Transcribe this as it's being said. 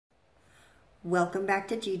Welcome back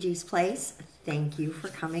to Gigi's Place. Thank you for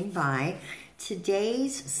coming by.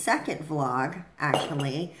 Today's second vlog,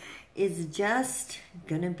 actually, is just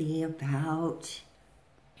gonna be about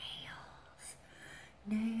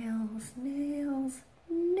nails.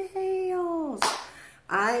 Nails.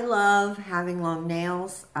 I love having long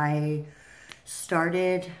nails. I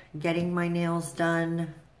started getting my nails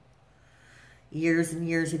done years and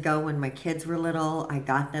years ago when my kids were little. I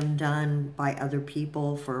got them done by other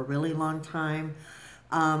people for a really long time.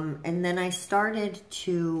 And then I started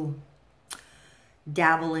to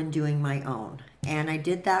dabble in doing my own. And I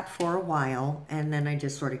did that for a while, and then I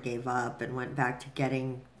just sort of gave up and went back to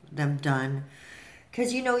getting them done.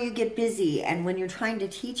 Because, you know, you get busy, and when you're trying to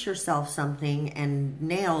teach yourself something, and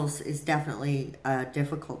nails is definitely a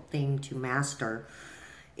difficult thing to master,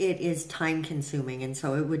 it is time consuming. And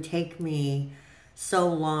so it would take me so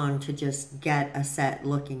long to just get a set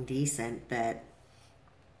looking decent that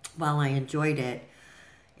while I enjoyed it,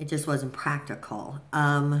 it just wasn't practical.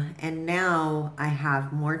 And now I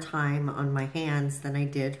have more time on my hands than I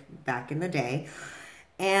did back in the day.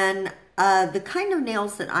 And the kind of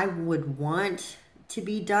nails that I would want to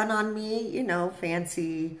be done on me, you know,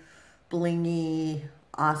 fancy, blingy,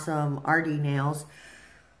 awesome, arty nails,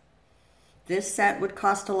 this set would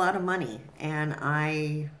cost a lot of money. And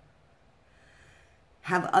I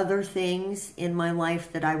have other things in my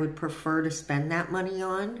life that I would prefer to spend that money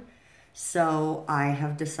on. So I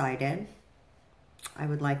have decided I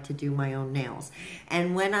would like to do my own nails.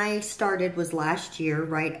 And when I started was last year,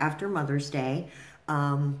 right after Mother's Day.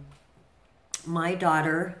 My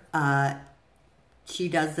daughter, she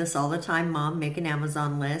does this all the time. Mom, make an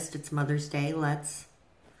Amazon list. It's Mother's Day. Let's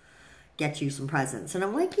get you some presents. And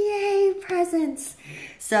I'm like, yay, presents.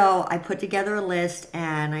 So I put together a list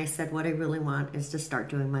and I said, what I really want is to start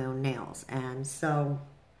doing my own nails. And so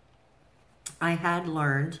I had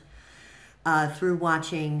learned through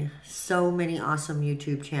watching so many awesome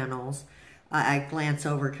YouTube channels. I glance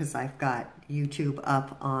over because I've got YouTube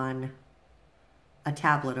up on a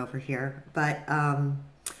tablet over here. But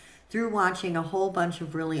through watching a whole bunch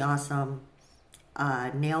of really awesome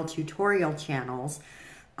nail tutorial channels,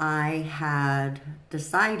 I had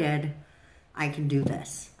decided I can do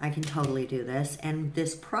this. I can totally do this. And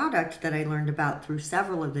this product that I learned about through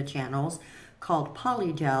several of the channels called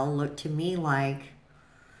Polygel looked to me like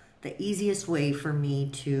the easiest way for me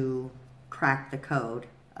to crack the code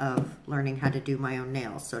of learning how to do my own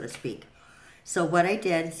nails, so to speak. So what I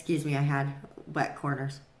did, excuse me, I had wet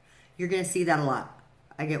corners. You're gonna see that a lot.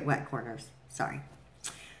 I get wet corners, sorry.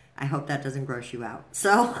 I hope that doesn't gross you out.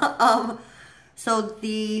 So, so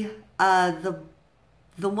the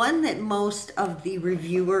one that most of the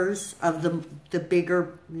reviewers of the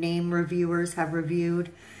bigger name reviewers have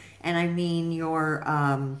reviewed, and I mean your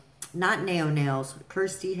not Neo Nails.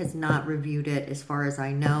 Kirsty has not reviewed it as far as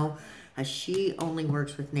I know. She only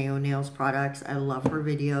works with Neo Nails products. I love her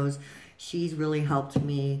videos. She's really helped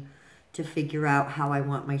me to figure out how I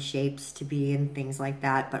want my shapes to be and things like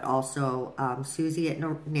that. But also Susie at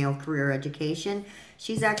Nail Career Education.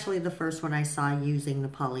 She's actually the first one I saw using the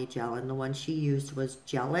Polygel, and the one she used was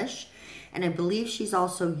Gelish. And I believe she's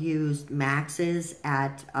also used Max's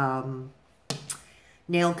at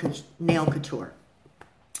Nail Couture.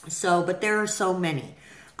 So, but there are so many.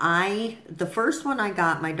 The first one I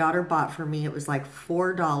got, my daughter bought for me, it was like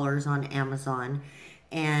 $4 on Amazon,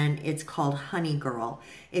 and it's called Honey Girl.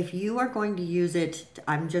 If you are going to use it,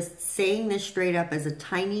 I'm just saying this straight up as a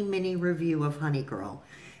tiny mini review of Honey Girl.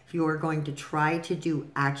 If you are going to try to do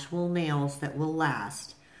actual nails that will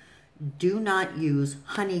last, do not use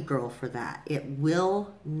Honey Girl for that. It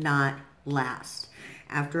will not last.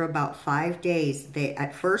 After about 5 days,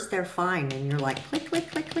 at first they're fine, and you're like, click,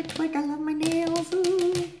 click, click, click, click, I love my nails,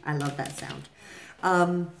 ooh. I love that sound.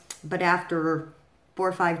 But after 4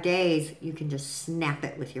 or 5 days, you can just snap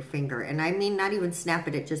it with your finger. And I mean, not even snap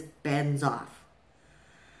it, it just bends off.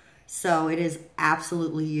 So it is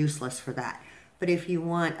absolutely useless for that. But if you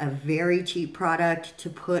want a very cheap product to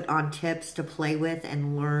put on tips to play with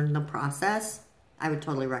and learn the process, I would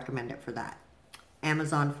totally recommend it for that.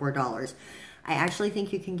 Amazon, $4. I actually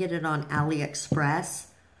think you can get it on AliExpress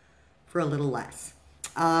for a little less.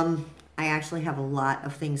 I actually have a lot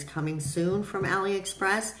of things coming soon from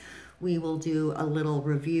AliExpress. We will do a little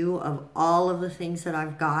review of all of the things that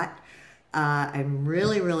I've got. I'm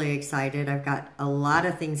really, really excited. I've got a lot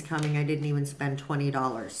of things coming. I didn't even spend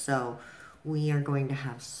 $20. So we are going to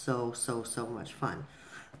have so much fun.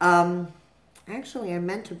 Actually, I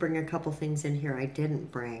meant to bring a couple things in here I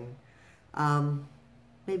didn't bring.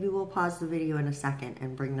 Maybe we'll pause the video in a second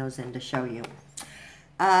and bring those in to show you.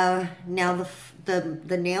 Now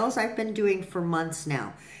the nails I've been doing for months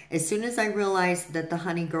now. As soon as I realized that the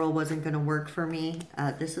Honey Girl wasn't going to work for me,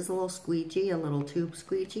 this is a little squeegee, a little tube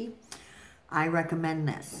squeegee. I recommend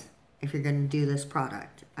this if you're going to do this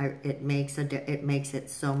product. It makes it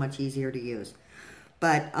so much easier to use.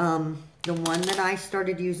 But the one that I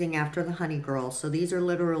started using after the Honey Girl, so these are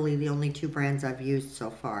literally the only two brands I've used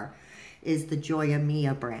so far, is the Joya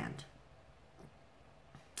Mia brand.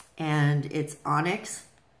 And it's Onyx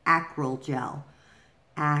Acryl Gel.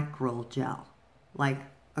 Acryl Gel, like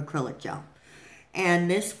acrylic gel. And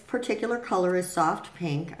this particular color is soft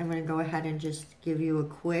pink. I'm going to go ahead and just give you a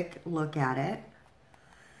quick look at it.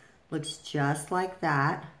 Looks just like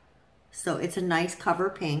that. So it's a nice cover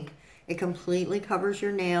pink. It completely covers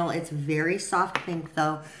your nail. It's very soft pink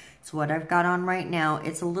though. It's what I've got on right now.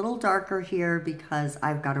 It's a little darker here because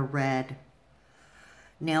I've got a red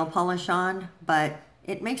nail polish on, but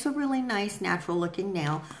it makes a really nice natural looking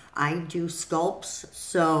nail. I do sculpts,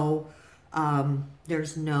 so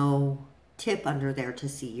there's no tip under there to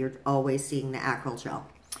see. You're always seeing the acryl gel.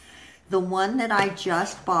 The one that I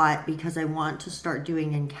just bought because I want to start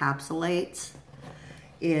doing encapsulates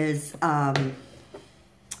is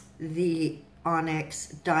the Onyx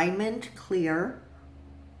Diamond Clear.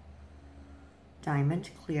 Diamond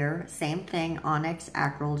Clear, same thing, Onyx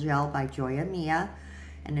Acryl Gel by Joya Mia.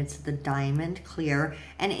 And it's the Diamond Clear.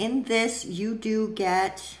 And in this, you do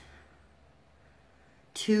get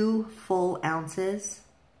 2 full ounces.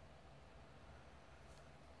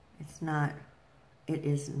 It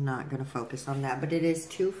is not going to focus on that, but it is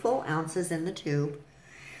 2 full ounces in the tube.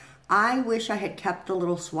 I wish I had kept the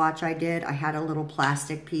little swatch I did. I had a little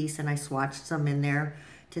plastic piece and I swatched some in there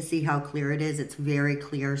to see how clear it is. It's very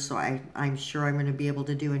clear, so I'm sure I'm going to be able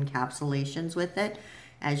to do encapsulations with it.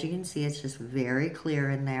 As you can see, it's just very clear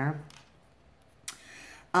in there.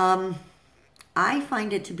 I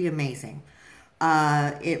find it to be amazing.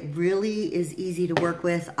 It really is easy to work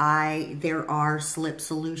with. There are slip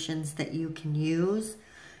solutions that you can use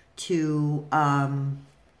to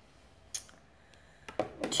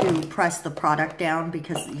press the product down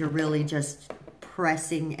because you're really just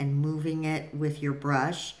pressing and moving it with your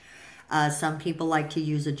brush. Some people like to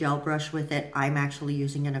use a gel brush with it. I'm actually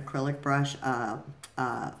using an acrylic brush,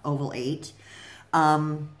 Oval 8.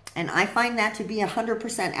 And I find that to be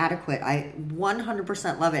 100% adequate. I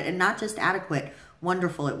 100% love it. And not just adequate,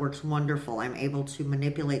 wonderful. It works wonderful. I'm able to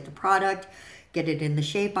manipulate the product, get it in the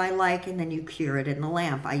shape I like, and then you cure it in the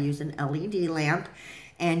lamp. I use an LED lamp,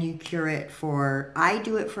 and you cure it for, I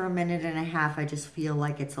do it for 1.5 minutes. I just feel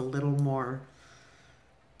like it's a little more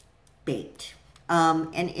baked.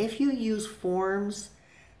 And if you use forms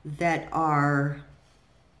that are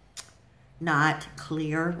not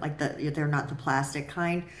clear, like they're not the plastic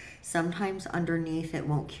kind, sometimes underneath it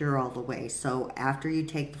won't cure all the way. So after you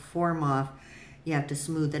take the form off, you have to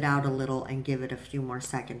smooth it out a little and give it a few more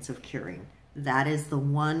seconds of curing. That is the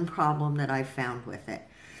one problem that I've found with it.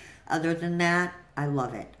 Other than that, I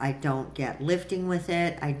love it. I don't get lifting with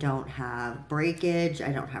it. I don't have breakage.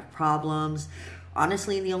 I don't have problems.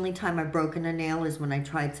 Honestly, the only time I've broken a nail is when I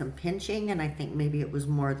tried some pinching, and I think maybe it was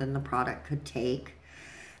more than the product could take.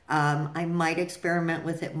 I might experiment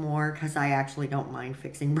with it more because I actually don't mind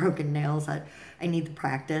fixing broken nails. I need the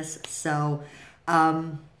practice. So,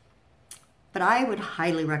 but I would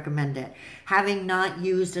highly recommend it. Having not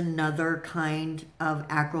used another kind of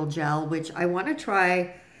acryl gel, which I want to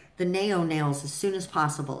try the Neo nails as soon as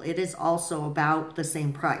possible. It is also about the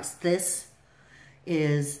same price.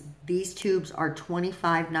 These tubes are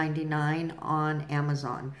 $25.99 on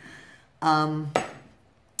Amazon.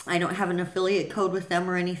 I don't have an affiliate code with them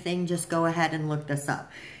or anything. Just go ahead and look this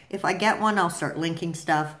up. If I get one, I'll start linking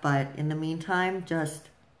stuff. But in the meantime, just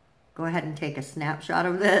go ahead and take a snapshot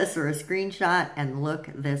of this or a screenshot and look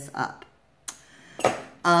this up.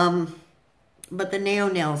 But the Neo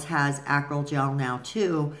Nails has acryl gel now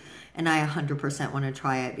too. And I 100% want to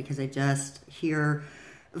try it because I just hear...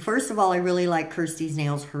 First of all, I really like Kirsty's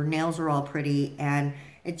nails. Her nails are all pretty, and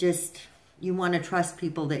it just, you want to trust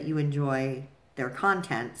people that you enjoy their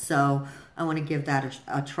content. So I want to give that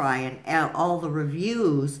a try. And all the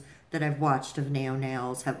reviews that I've watched of Neo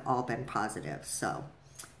Nails have all been positive. So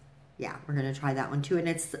yeah, we're going to try that one too. And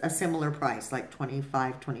it's a similar price, like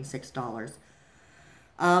 $25, $26.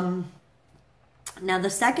 Now the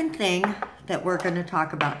second thing that we're going to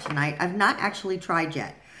talk about tonight, I've not actually tried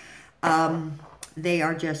yet. They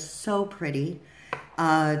are just so pretty.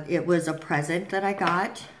 It was a present that I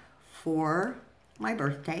got for my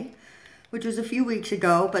birthday, which was a few weeks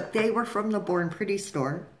ago, but they were from the Born Pretty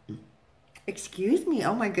store. Excuse me.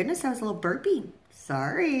 Oh my goodness, that was a little burpy.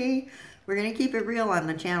 Sorry. We're going to keep it real on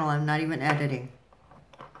the channel. I'm not even editing.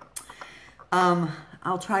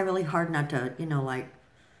 I'll try really hard not to, you know, like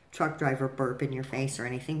truck driver burp in your face or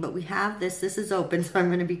anything, but we have this. This is open, so I'm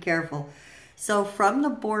going to be careful. So from the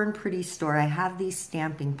Born Pretty store, I have these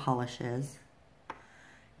stamping polishes.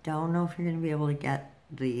 Don't know if you're going to be able to get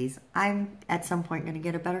these. I'm at some point going to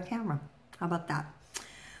get a better camera. How about that?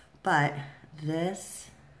 But this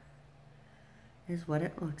is what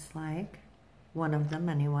it looks like. One of them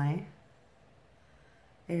anyway.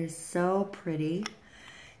 It is so pretty.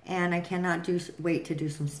 And I cannot wait to do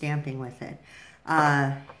some stamping with it.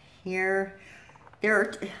 Here's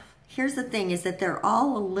the thing is that they're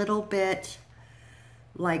all a little bit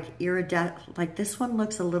like iridescent. Like this one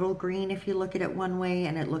looks a little green if you look at it one way,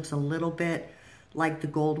 and it looks a little bit like the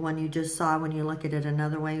gold one you just saw when you look at it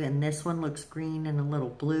another way. And this one looks green and a little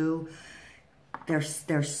blue. They're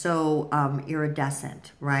so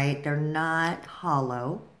iridescent, right? They're not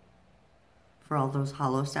hollow for all those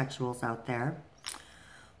holosexuals out there,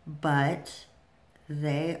 but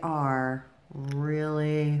they are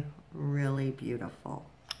really, really beautiful.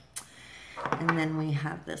 And then we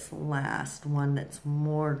have this last one that's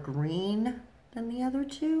more green than the other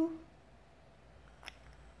two.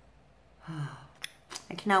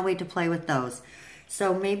 I cannot wait to play with those.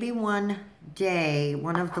 So maybe one day,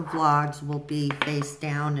 one of the vlogs will be face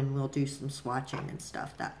down and we'll do some swatching and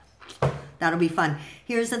stuff. That'll be fun.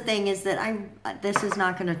 Here's the thing is that this is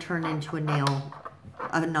not going to turn into a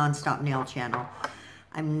nonstop nail channel.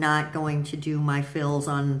 I'm not going to do my fills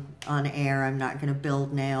on air. I'm not going to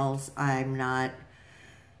build nails. I'm not,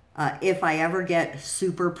 if I ever get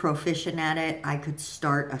super proficient at it, I could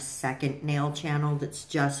start a second nail channel that's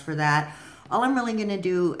just for that. All I'm really going to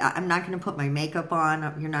do, I'm not going to put my makeup on.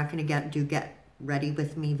 You're not going to get ready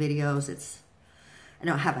with me videos. I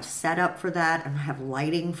don't have a setup for that. I don't have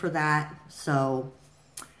lighting for that. So,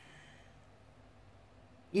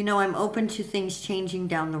 you know, I'm open to things changing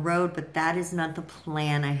down the road, but that is not the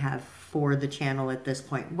plan I have for the channel at this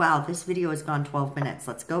point. Wow, this video has gone 12 minutes.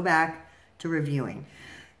 Let's go back to reviewing.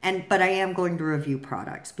 But I am going to review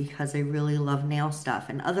products because I really love nail stuff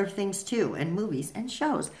and other things too, and movies and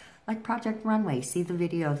shows like Project Runway. See the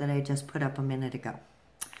video that I just put up a minute ago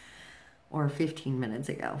or 15 minutes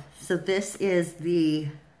ago. So this is the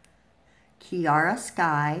Kiara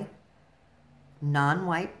Sky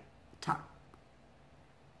non-wipe top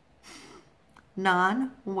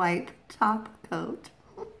coat.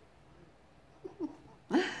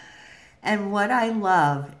 And what I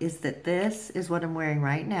love is that this is what I'm wearing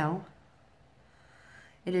right now.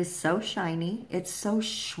 It is so shiny. It's so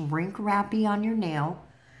shrink wrappy on your nail.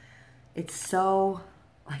 It's so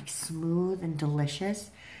like smooth and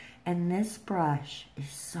delicious. And this brush is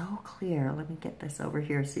so clear. Let me get this over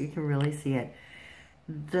here so you can really see it.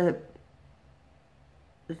 The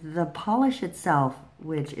polish itself,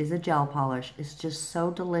 which is a gel polish, is just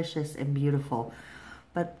so delicious and beautiful.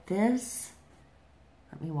 But this,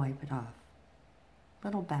 let me wipe it off a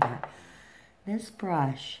little better. This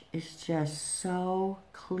brush is just so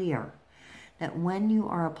clear that when you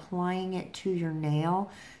are applying it to your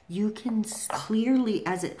nail, you can clearly,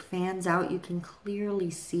 as it fans out, you can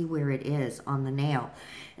clearly see where it is on the nail.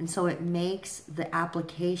 And so it makes the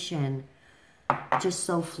application just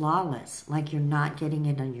so flawless, like you're not getting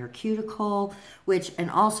it on your cuticle,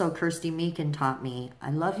 and also Kirsty Meakin taught me.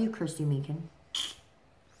 I love you, Kirsty Meakin.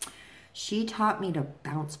 She taught me to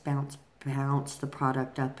bounce the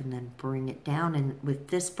product up and then bring it down. And with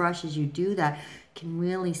this brush, as you do that, you can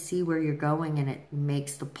really see where you're going, and it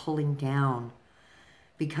makes the pulling down,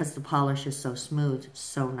 because the polish is so smooth,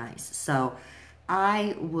 so nice. So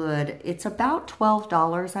it's about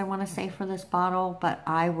 $12, I want to say, for this bottle, but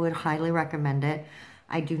I would highly recommend it.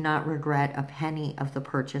 I do not regret a penny of the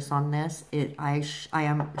purchase on this. I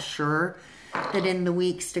am sure that in the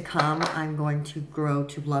weeks to come, I'm going to grow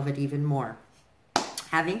to love it even more.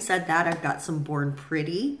 Having said that, I've got some Born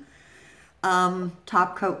Pretty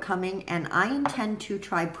top coat coming, and I intend to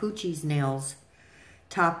try Poochie's Nails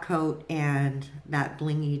top coat and that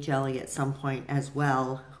blingy jelly at some point as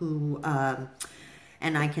well.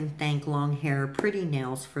 And I can thank Long Hair Pretty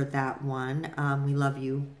Nails for that one. We love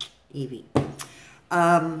you, Evie.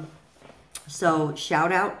 So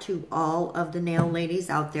shout out to all of the nail ladies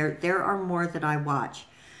out there. There are more that I watch.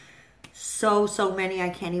 So many, I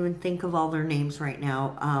can't even think of all their names right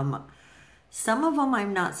now. Some of them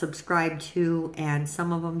I'm not subscribed to, and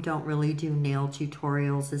some of them don't really do nail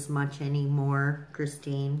tutorials as much anymore.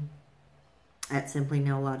 Christine at Simply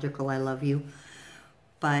Nail Logical, I love you.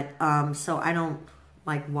 But, so I don't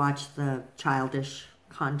like watch the childish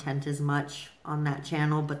content as much on that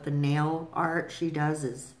channel, but the nail art she does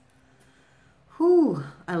is, whew,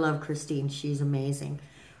 I love Christine. She's amazing.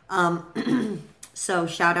 So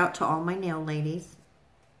shout out to all my nail ladies.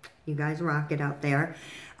 You guys rock it out there.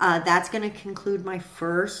 That's going to conclude my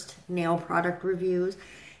first nail product reviews.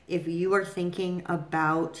 If you are thinking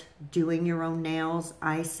about doing your own nails,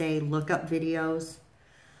 I say look up videos,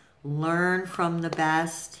 learn from the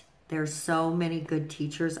best. There's so many good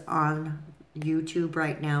teachers on YouTube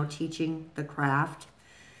right now teaching the craft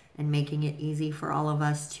and making it easy for all of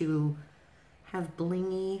us to have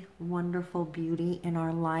blingy, wonderful beauty in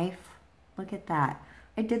our life. Look at that.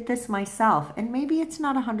 I did this myself, and maybe it's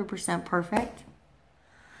not 100% perfect,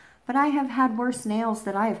 but I have had worse nails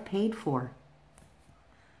that I have paid for.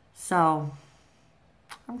 So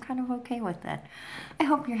I'm kind of okay with it. I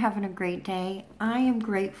hope you're having a great day. I am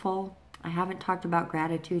grateful. I haven't talked about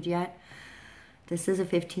gratitude yet. This is a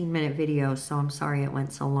 15-minute video, so I'm sorry it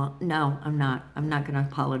went so long. No, I'm not. I'm not going to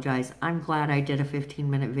apologize. I'm glad I did a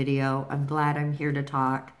 15-minute video. I'm glad I'm here to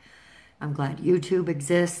talk. I'm glad YouTube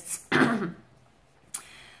exists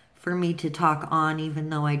for me to talk on, even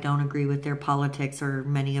though I don't agree with their politics or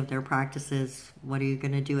many of their practices. What are you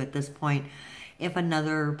going to do at this point? If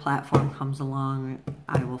another platform comes along,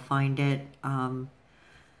 I will find it. I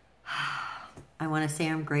want to say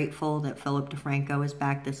I'm grateful that Philip DeFranco is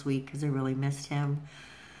back this week because I really missed him.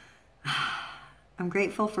 I'm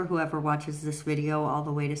grateful for whoever watches this video all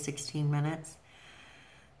the way to 16 minutes.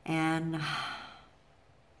 And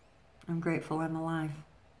I'm grateful I'm alive.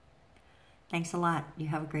 Thanks a lot. You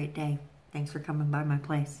have a great day. Thanks for coming by my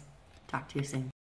place. Talk to you soon.